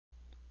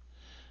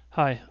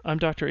Hi, I'm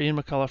Dr. Ian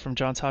McCullough from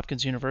Johns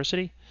Hopkins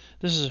University.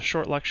 This is a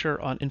short lecture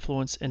on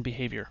influence and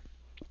behavior.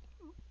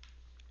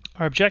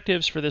 Our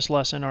objectives for this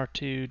lesson are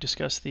to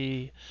discuss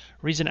the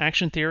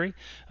reason-action theory,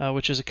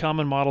 which is a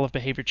common model of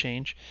behavior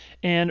change,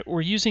 and we're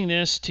using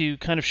this to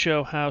kind of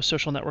show how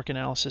social network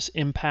analysis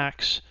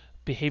impacts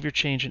behavior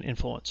change and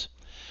influence.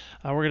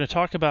 We're going to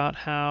talk about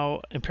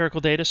how empirical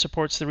data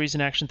supports the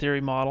reason-action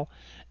theory model,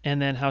 and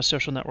then how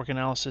social network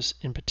analysis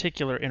in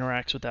particular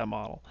interacts with that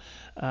model.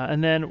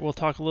 And then we'll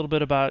talk a little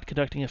bit about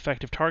conducting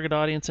effective target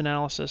audience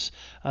analysis.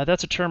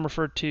 That's a term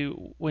referred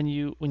to when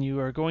you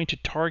are going to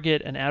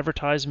target an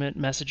advertisement,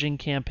 messaging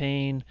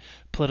campaign,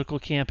 political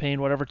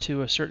campaign, whatever,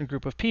 to a certain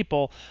group of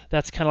people.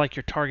 That's kind of like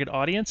your target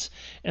audience.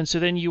 And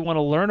so then you want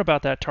to learn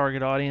about that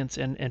target audience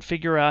and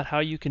figure out how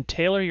you can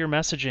tailor your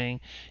messaging,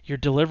 your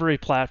delivery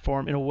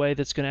platform, in a way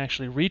that's going to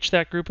actually reach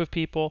that group of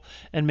people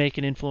and make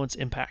an influence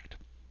impact.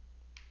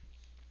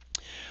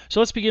 So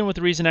let's begin with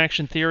the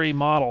reason-action theory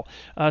model.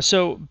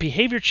 So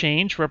behavior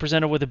change,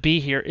 represented with a B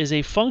here, is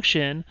a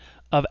function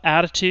of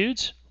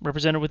attitudes,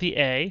 represented with the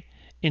A,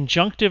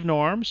 injunctive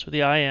norms, with the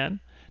IN,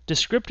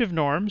 descriptive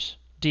norms,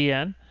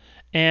 DN,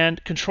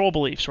 and control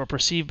beliefs, or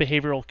perceived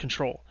behavioral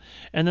control.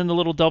 And then the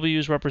little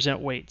W's represent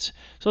weights.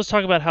 So let's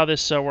talk about how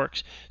this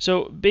works.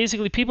 So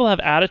basically, people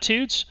have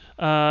attitudes,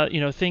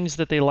 things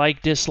that they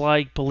like,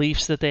 dislike,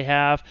 beliefs that they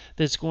have,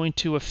 that's going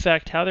to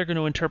affect how they're going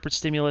to interpret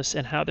stimulus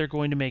and how they're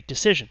going to make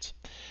decisions.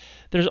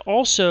 There's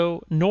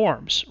also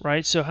norms,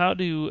 right? So how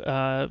do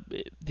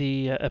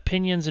the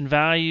opinions and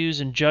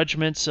values and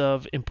judgments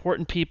of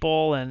important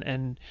people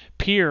and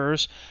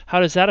peers,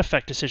 how does that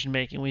affect decision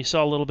making? We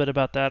saw a little bit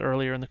about that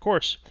earlier in the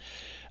course.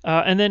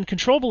 And then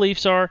control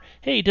beliefs are,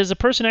 hey, does a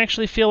person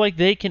actually feel like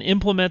they can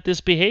implement this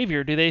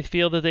behavior? Do they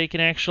feel that they can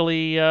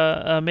actually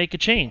make a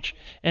change?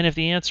 And if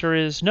the answer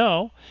is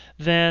no,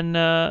 then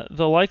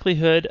the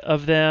likelihood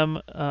of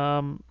them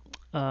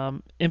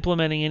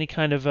implementing any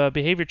kind of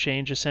behavior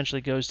change essentially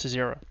goes to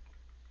zero.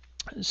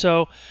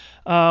 So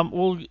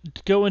we'll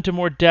go into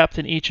more depth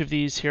in each of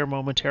these here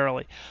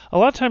momentarily. A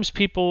lot of times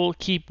people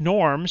keep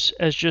norms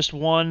as just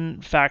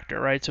one factor,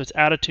 right? So it's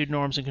attitude,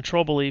 norms, and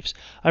control beliefs.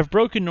 I've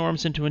broken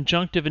norms into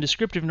injunctive and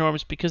descriptive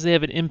norms because they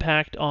have an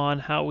impact on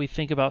how we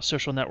think about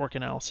social network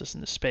analysis in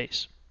this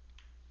space.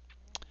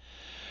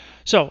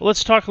 So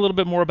let's talk a little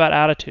bit more about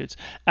attitudes.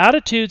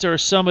 Attitudes are a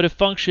summative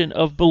function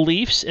of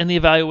beliefs and the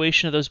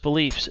evaluation of those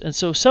beliefs. And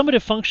so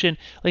summative function,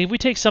 like if we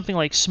take something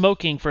like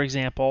smoking, for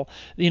example,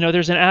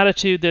 there's an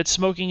attitude that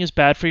smoking is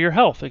bad for your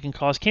health. It can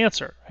cause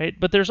cancer, right?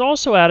 But there's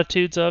also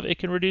attitudes of it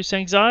can reduce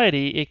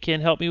anxiety. It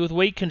can help me with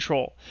weight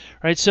control,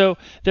 right? So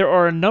there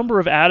are a number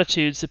of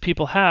attitudes that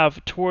people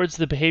have towards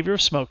the behavior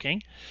of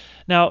smoking.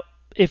 Now,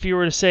 if you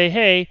were to say,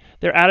 hey,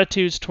 their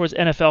attitudes towards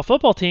NFL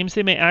football teams,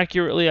 they may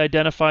accurately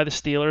identify the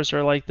Steelers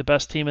are like the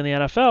best team in the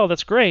NFL.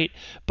 That's great,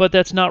 but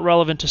that's not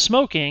relevant to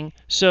smoking,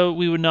 so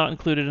we would not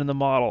include it in the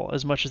model,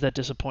 as much as that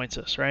disappoints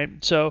us, right?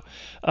 So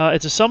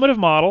it's a summative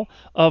model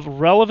of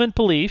relevant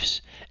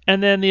beliefs,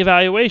 and then the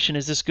evaluation,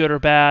 is this good or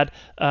bad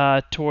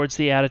towards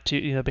the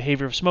attitude,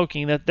 behavior of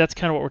smoking. That's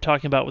kind of what we're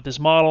talking about with this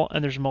model,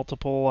 and there's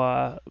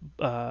multiple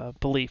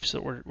beliefs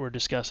that we're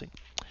discussing.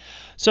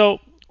 So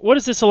what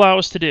does this allow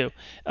us to do?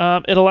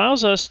 It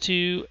allows us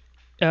to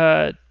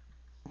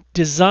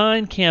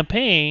design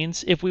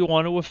campaigns if we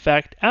want to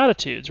affect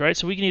attitudes, right?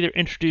 So we can either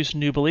introduce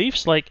new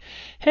beliefs like,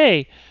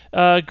 hey,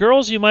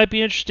 girls you might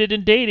be interested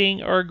in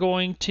dating are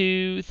going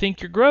to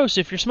think you're gross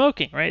if you're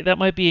smoking, right? That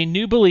might be a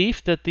new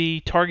belief that the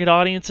target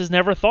audience has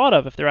never thought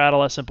of if they're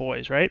adolescent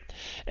boys, right?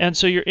 And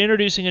so you're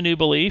introducing a new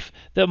belief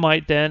that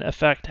might then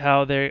affect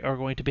how they are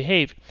going to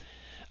behave.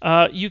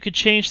 You could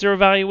change their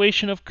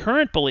evaluation of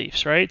current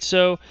beliefs, right?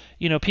 So,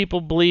 people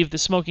believe that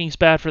smoking is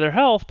bad for their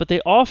health, but they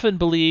often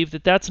believe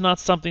that that's not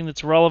something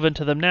that's relevant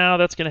to them now.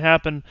 That's going to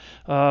happen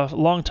a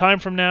long time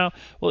from now.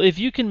 Well, if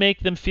you can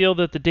make them feel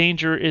that the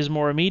danger is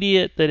more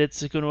immediate, that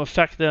it's going to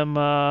affect them,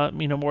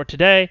 more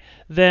today,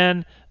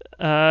 then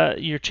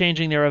you're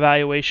changing their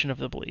evaluation of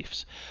the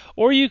beliefs.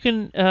 Or you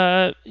can,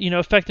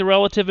 affect the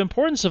relative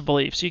importance of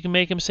beliefs. You can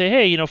make them say,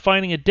 hey,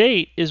 finding a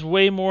date is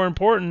way more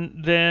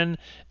important than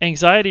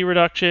anxiety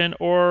reduction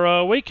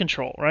or weight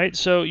control, right?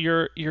 So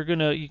you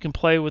can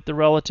play with the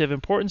relative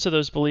importance of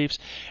those beliefs.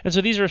 And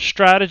so these are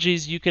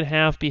strategies you can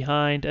have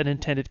behind an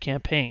intended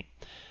campaign.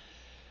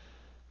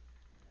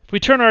 If we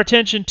turn our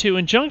attention to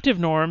injunctive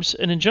norms,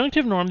 an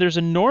injunctive norm, there's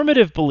a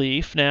normative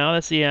belief now,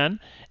 that's the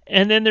N,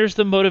 and then there's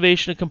the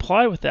motivation to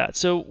comply with that.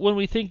 So when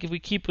we think, if we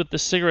keep with the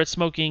cigarette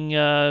smoking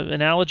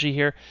analogy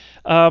here,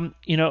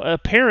 a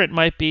parent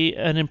might be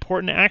an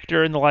important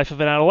actor in the life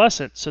of an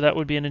adolescent, so that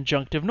would be an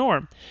injunctive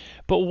norm.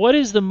 But what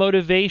is the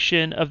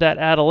motivation of that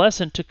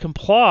adolescent to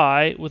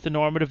comply with the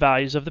normative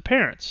values of the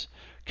parents,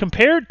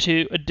 compared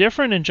to a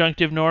different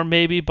injunctive norm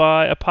maybe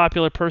by a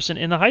popular person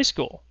in the high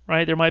school,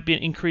 right? There might be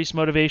an increased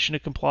motivation to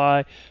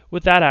comply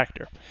with that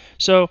actor.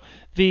 So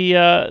the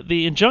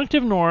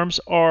injunctive norms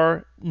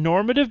are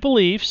normative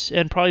beliefs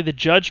and probably the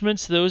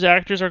judgments those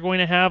actors are going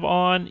to have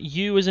on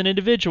you as an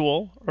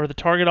individual or the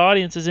target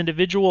audience as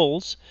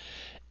individuals,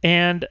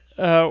 and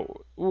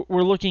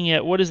we're looking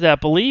at what is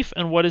that belief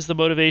and what is the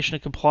motivation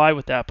to comply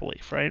with that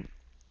belief, right?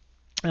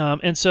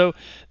 And so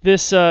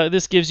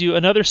this gives you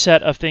another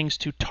set of things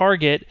to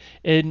target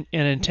in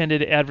an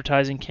intended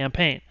advertising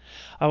campaign.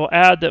 I will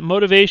add that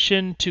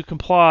motivation to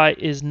comply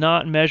is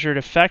not measured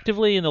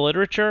effectively in the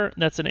literature.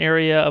 That's an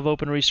area of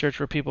open research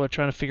where people are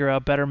trying to figure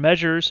out better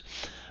measures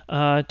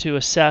to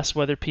assess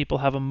whether people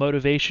have a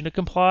motivation to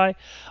comply.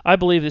 I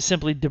believe that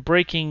simply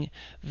breaking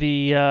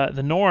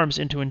the norms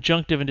into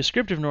injunctive and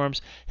descriptive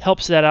norms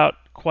helps that out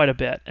quite a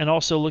bit. And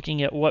also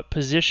looking at what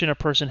position a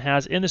person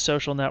has in the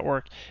social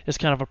network is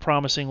kind of a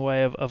promising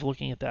way of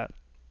looking at that.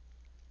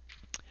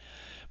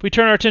 If we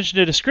turn our attention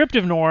to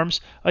descriptive norms,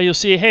 you'll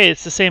see, hey,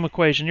 it's the same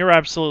equation. You're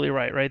absolutely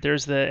right?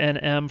 There's the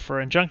NM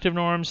for injunctive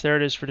norms. There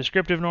it is for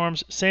descriptive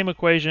norms. Same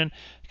equation,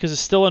 because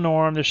it's still a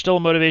norm. There's still a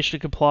motivation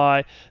to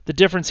comply. The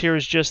difference here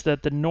is just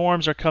that the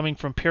norms are coming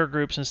from peer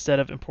groups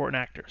instead of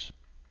important actors.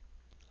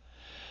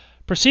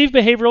 Perceived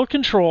behavioral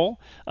control.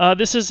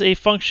 This is a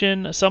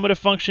function, a summative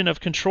function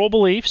of control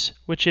beliefs,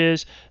 which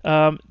is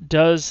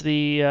does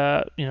the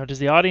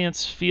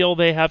audience feel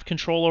they have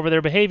control over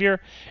their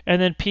behavior,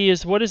 and then P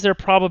is what is their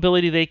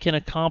probability they can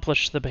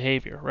accomplish the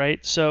behavior,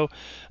 right? So,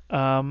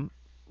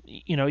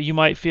 you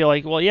might feel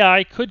like, well, yeah,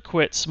 I could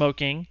quit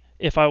smoking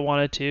if I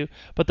wanted to,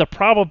 but the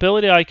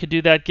probability I could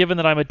do that, given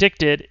that I'm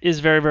addicted, is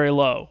very, very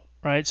low,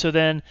 right? So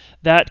then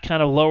that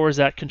kind of lowers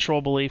that control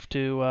belief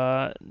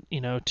to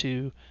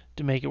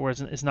make it where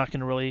it's not going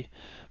to really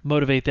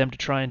motivate them to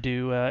try and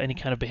do any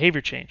kind of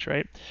behavior change,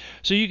 right?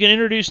 So you can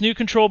introduce new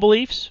control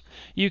beliefs,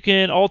 you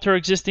can alter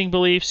existing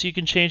beliefs, you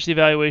can change the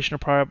evaluation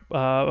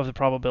of the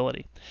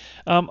probability.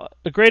 A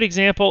great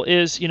example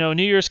is,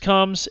 New Year's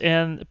comes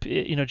and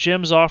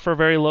gyms offer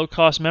very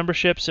low-cost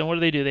memberships, and what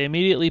do? They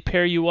immediately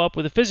pair you up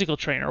with a physical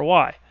trainer.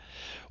 Why?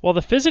 Well,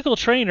 the physical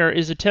trainer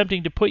is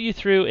attempting to put you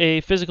through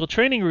a physical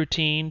training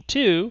routine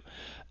to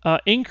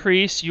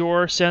increase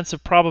your sense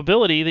of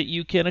probability that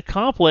you can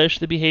accomplish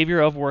the behavior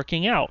of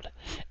working out.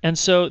 And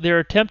so they're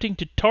attempting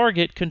to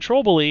target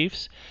control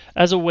beliefs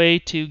as a way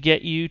to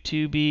get you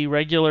to be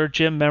regular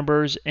gym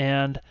members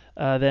and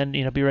then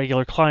be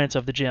regular clients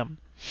of the gym.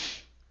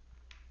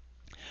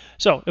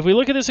 So if we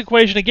look at this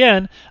equation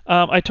again,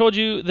 I told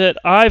you that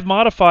I've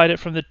modified it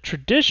from the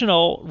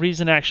traditional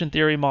reason-action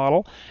theory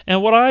model,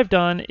 and what I've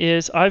done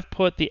is I've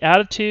put the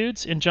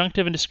attitudes,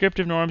 injunctive and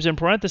descriptive norms in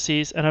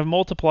parentheses, and I've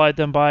multiplied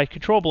them by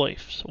control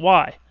beliefs.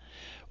 Why?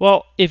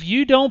 Well, if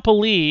you don't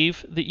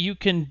believe that you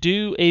can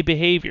do a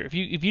behavior,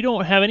 if you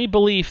don't have any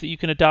belief that you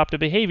can adopt a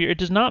behavior, it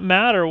does not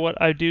matter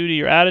what I do to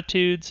your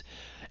attitudes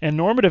and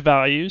normative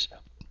values,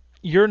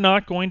 you're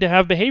not going to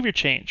have behavior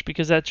change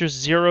because that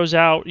just zeroes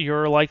out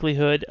your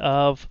likelihood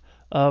of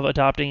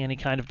adopting any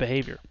kind of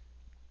behavior.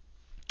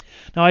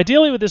 Now,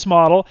 ideally with this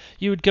model,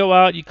 you would go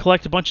out, you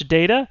collect a bunch of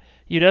data,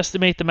 you'd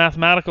estimate the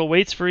mathematical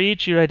weights for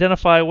each, you'd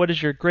identify what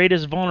is your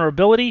greatest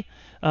vulnerability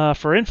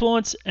for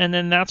influence, and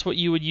then that's what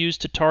you would use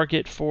to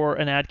target for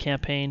an ad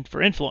campaign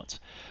for influence.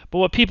 But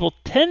what people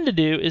tend to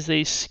do is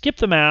they skip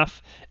the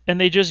math and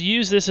they just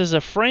use this as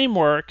a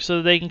framework so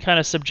that they can kind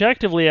of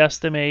subjectively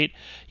estimate,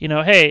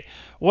 hey,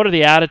 what are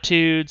the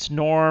attitudes,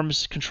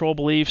 norms, control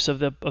beliefs of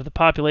the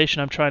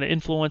population I'm trying to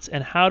influence,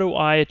 and how do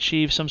I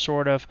achieve some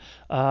sort of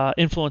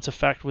influence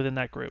effect within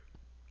that group?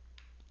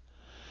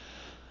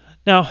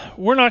 Now,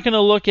 we're not going to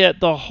look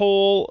at the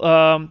whole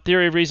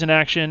theory of reason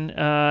action.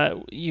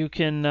 You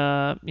can,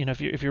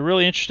 if you're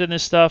really interested in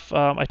this stuff,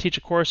 I teach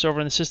a course over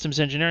in the systems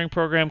engineering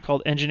program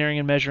called Engineering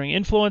and Measuring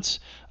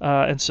Influence.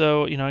 And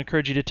so, I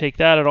encourage you to take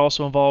that. It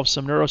also involves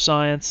some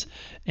neuroscience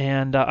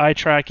and eye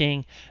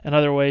tracking and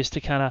other ways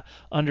to kind of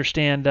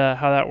understand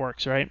how that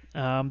works, right?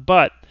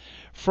 But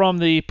from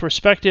the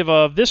perspective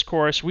of this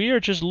course, we are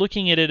just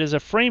looking at it as a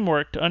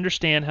framework to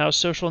understand how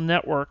social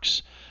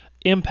networks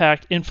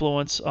impact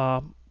influence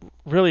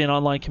really in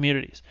online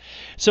communities.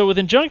 So with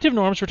injunctive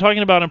norms, we're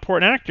talking about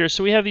important actors,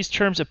 so we have these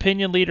terms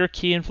opinion leader,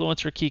 key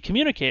influencer, key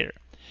communicator.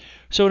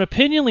 So an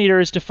opinion leader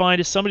is defined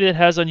as somebody that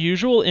has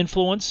unusual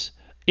influence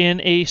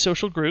in a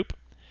social group.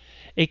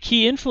 A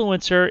key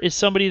influencer is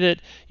somebody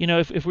that,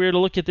 if we were to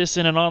look at this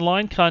in an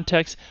online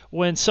context,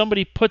 when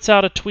somebody puts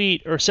out a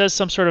tweet or says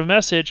some sort of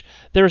message,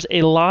 there's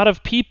a lot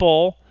of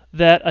people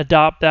that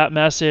adopt that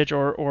message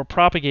or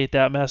propagate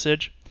that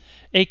message.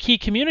 A key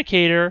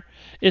communicator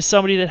is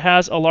somebody that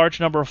has a large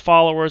number of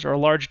followers or a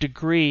large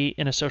degree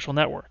in a social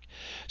network.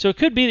 So it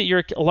could be that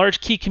you're a large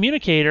key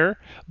communicator,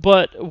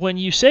 but when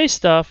you say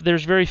stuff,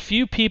 there's very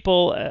few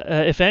people,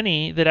 if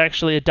any, that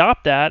actually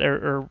adopt that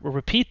or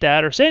repeat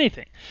that or say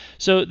anything.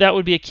 So that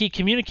would be a key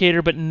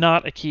communicator, but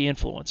not a key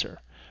influencer,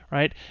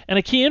 right? And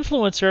a key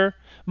influencer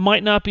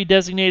might not be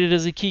designated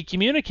as a key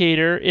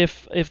communicator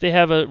if they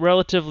have a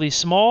relatively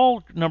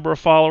small number of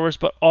followers,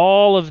 but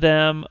all of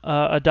them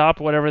adopt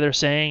whatever they're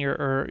saying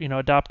or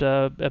adopt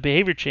a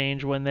behavior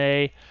change when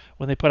they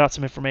put out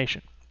some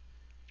information.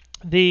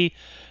 The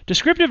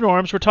descriptive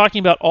norms, we're talking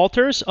about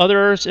alters,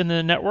 others in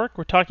the network.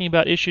 We're talking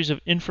about issues of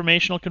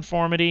informational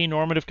conformity,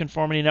 normative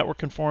conformity, network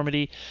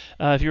conformity.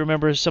 If you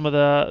remember some of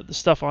the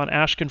stuff on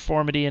ASH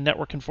conformity and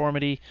network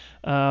conformity,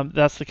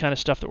 that's the kind of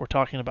stuff that we're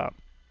talking about.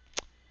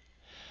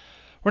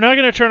 We're now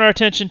going to turn our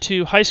attention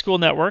to high school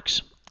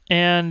networks,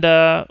 and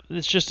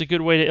it's just a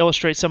good way to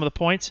illustrate some of the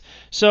points.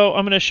 So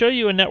I'm going to show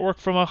you a network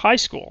from a high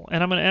school,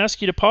 and I'm going to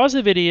ask you to pause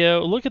the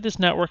video, look at this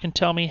network, and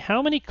tell me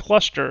how many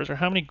clusters or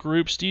how many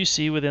groups do you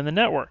see within the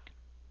network.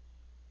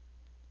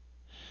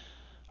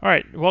 All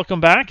right, welcome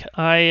back.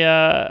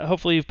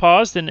 Hopefully you've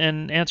paused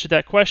and answered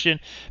that question.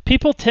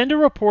 People tend to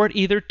report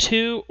either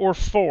 2 or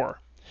 4.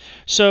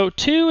 So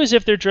 2 is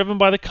if they're driven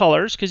by the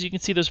colors, because you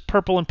can see those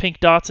purple and pink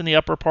dots in the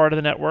upper part of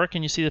the network,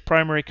 and you see the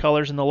primary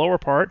colors in the lower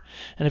part.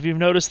 And if you've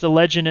noticed the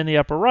legend in the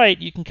upper right,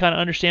 you can kind of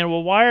understand,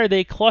 well, why are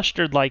they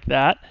clustered like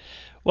that?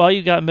 Well,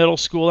 you've got middle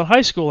school and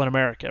high school in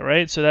America,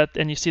 right? So that,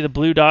 and you see the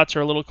blue dots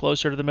are a little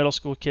closer to the middle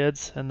school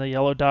kids, and the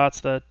yellow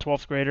dots, the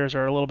 12th graders,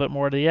 are a little bit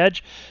more to the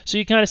edge. So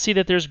you kind of see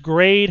that there's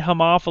grade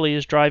homophily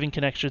as driving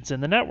connections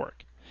in the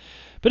network.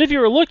 But if you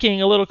were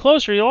looking a little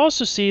closer, you'll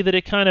also see that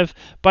it kind of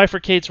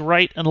bifurcates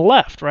right and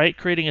left, right?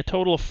 Creating a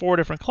total of 4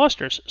 different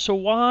clusters. So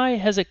why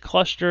has it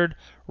clustered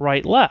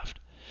right-left?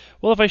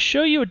 Well, if I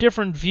show you a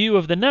different view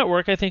of the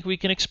network, I think we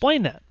can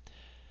explain that.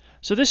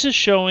 So this is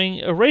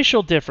showing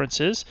racial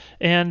differences,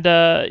 and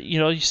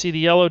you see the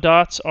yellow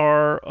dots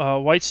are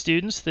white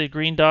students, the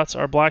green dots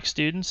are black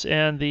students,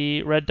 and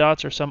the red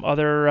dots are some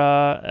other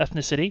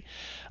ethnicity.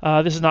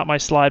 This is not my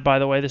slide, by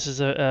the way. This is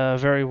a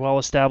very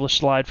well-established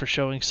slide for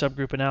showing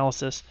subgroup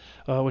analysis,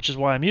 which is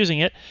why I'm using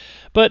it.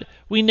 But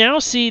we now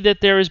see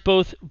that there is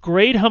both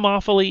grade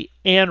homophily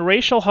and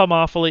racial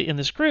homophily in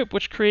this group,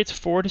 which creates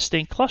 4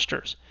 distinct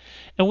clusters.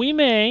 And we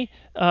may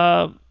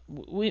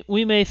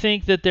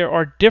think that there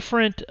are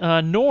different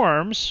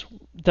norms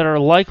that are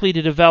likely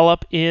to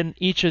develop in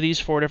each of these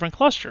 4 different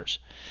clusters.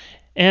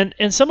 And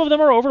some of them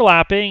are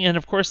overlapping, and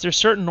of course there's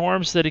certain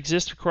norms that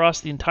exist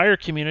across the entire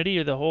community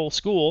or the whole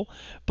school,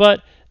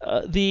 but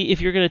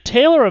if you're going to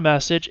tailor a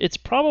message, it's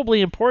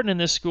probably important in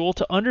this school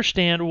to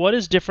understand what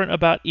is different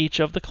about each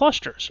of the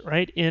clusters,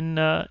 right, in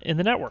the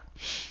network.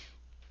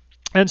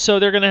 And so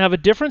they're going to have a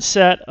different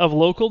set of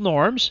local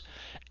norms,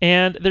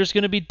 and there's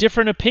going to be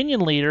different opinion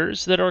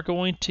leaders that are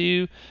going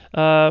to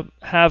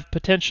have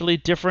potentially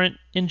different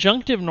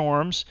injunctive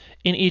norms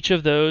in each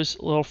of those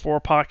little 4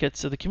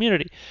 pockets of the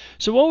community.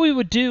 So what we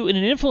would do in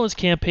an influence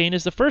campaign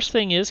is the first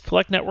thing is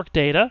collect network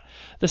data.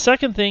 The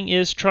second thing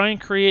is try and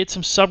create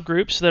some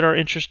subgroups that are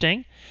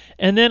interesting,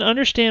 and then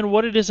understand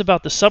what it is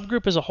about the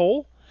subgroup as a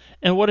whole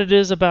and what it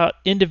is about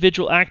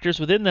individual actors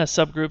within that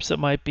subgroups that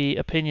might be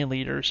opinion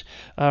leaders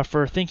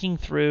for thinking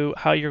through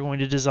how you're going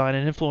to design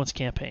an influence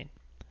campaign.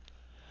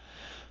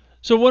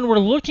 So when we're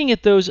looking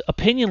at those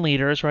opinion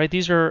leaders, right,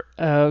 these are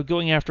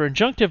going after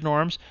injunctive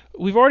norms,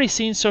 we've already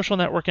seen social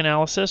network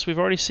analysis, we've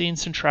already seen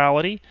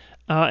centrality,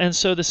 and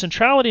so the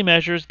centrality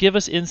measures give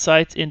us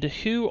insights into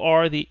who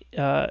are the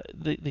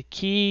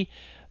key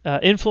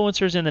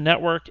influencers in the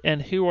network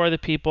and who are the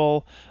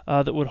people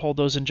that would hold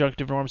those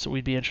injunctive norms that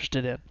we'd be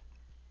interested in.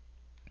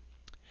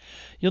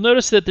 You'll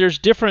notice that there's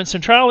different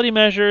centrality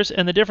measures,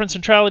 and the different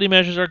centrality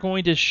measures are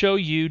going to show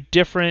you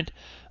different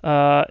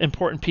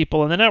important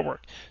people in the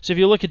network. So if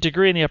you look at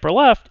degree in the upper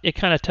left, it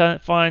kind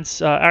of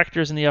finds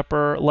actors in the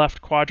upper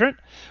left quadrant,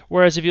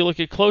 whereas if you look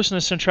at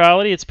closeness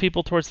centrality, it's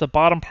people towards the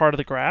bottom part of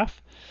the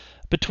graph.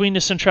 Between the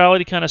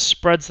centrality kind of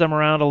spreads them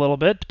around a little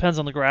bit, depends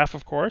on the graph,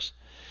 of course.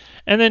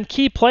 And then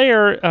key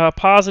player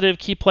positive,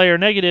 key player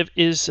negative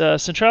is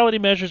centrality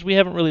measures we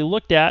haven't really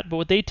looked at, but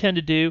what they tend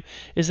to do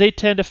is they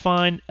tend to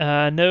find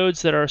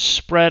nodes that are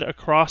spread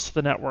across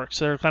the network.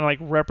 So they're kind of like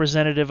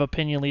representative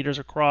opinion leaders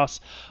across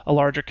a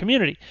larger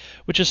community,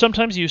 which is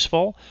sometimes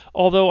useful.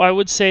 Although I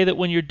would say that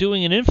when you're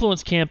doing an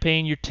influence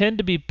campaign, you tend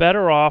to be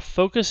better off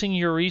focusing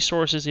your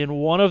resources in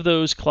one of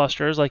those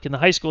clusters, like in the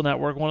high school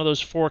network, one of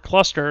those 4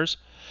 clusters,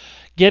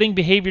 getting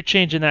behavior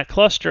change in that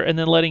cluster, and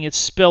then letting it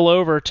spill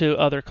over to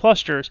other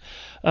clusters.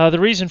 The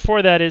reason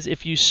for that is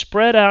if you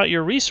spread out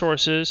your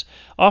resources,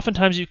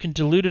 oftentimes you can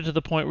dilute it to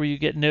the point where you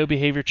get no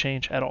behavior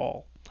change at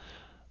all,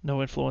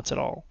 no influence at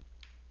all.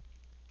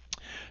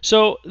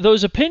 So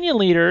those opinion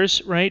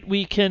leaders, right,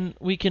 we can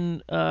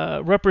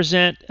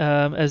represent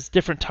as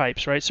different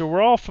types, right? So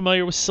we're all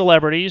familiar with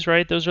celebrities,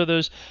 right? Those are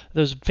those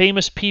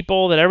famous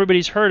people that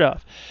everybody's heard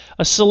of.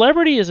 A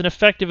celebrity is an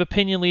effective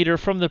opinion leader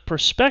from the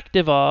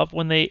perspective of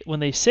when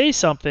they say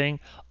something,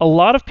 a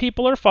lot of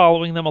people are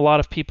following them, a lot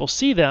of people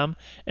see them,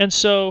 and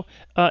so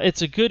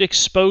it's a good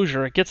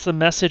exposure. It gets the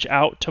message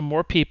out to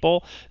more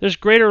people. There's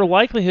greater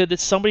likelihood that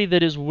somebody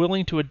that is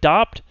willing to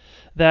adopt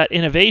that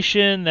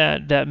innovation,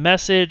 that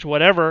message,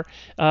 whatever,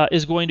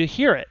 is going to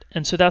hear it.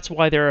 And so that's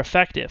why they're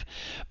effective.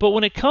 But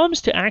when it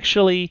comes to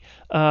actually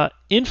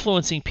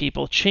influencing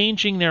people,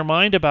 changing their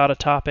mind about a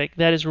topic,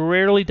 that is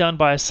rarely done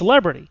by a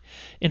celebrity.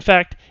 In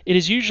fact, it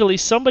is usually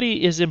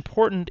somebody is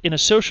important in a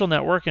social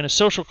network, in a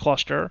social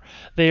cluster.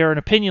 They are an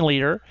opinion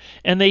leader,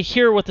 and they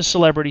hear what the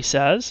celebrity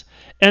says,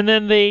 and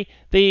then they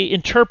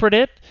interpret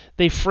it,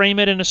 they frame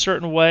it in a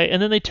certain way,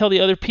 and then they tell the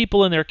other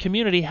people in their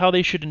community how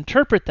they should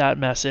interpret that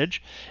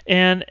message,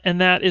 and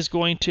that is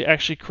going to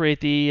actually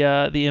create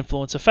the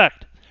influence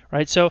effect.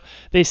 Right? So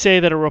they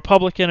say that a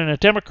Republican and a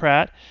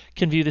Democrat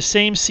can view the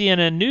same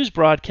CNN news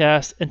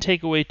broadcast and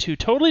take away two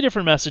totally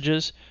different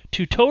messages,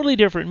 two totally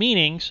different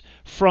meanings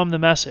from the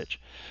message.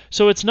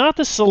 So it's not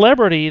the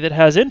celebrity that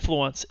has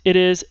influence, it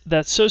is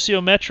that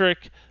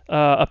sociometric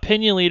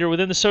opinion leader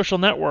within the social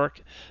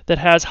network that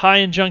has high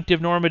injunctive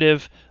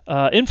normative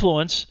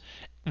influence.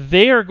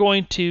 They are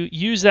going to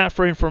use that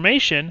for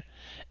information,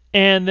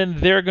 and then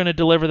they're going to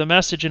deliver the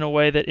message in a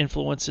way that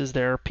influences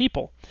their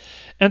people.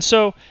 And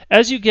so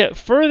as you get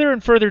further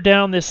and further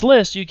down this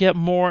list, you get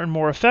more and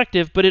more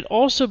effective, but it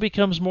also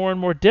becomes more and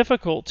more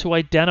difficult to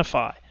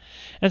identify.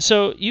 And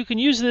so you can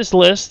use this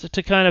list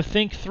to kind of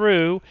think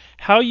through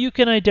how you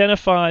can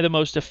identify the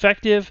most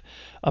effective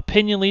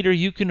opinion leader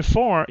you can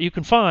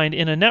find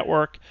in a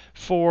network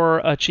for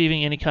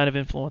achieving any kind of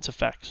influence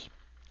effects.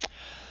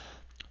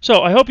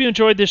 So I hope you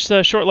enjoyed this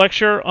short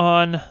lecture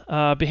on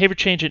behavior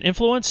change and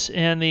influence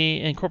and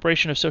the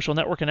incorporation of social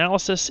network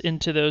analysis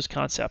into those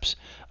concepts.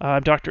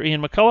 I'm Dr.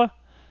 Ian McCullough.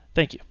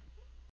 Thank you.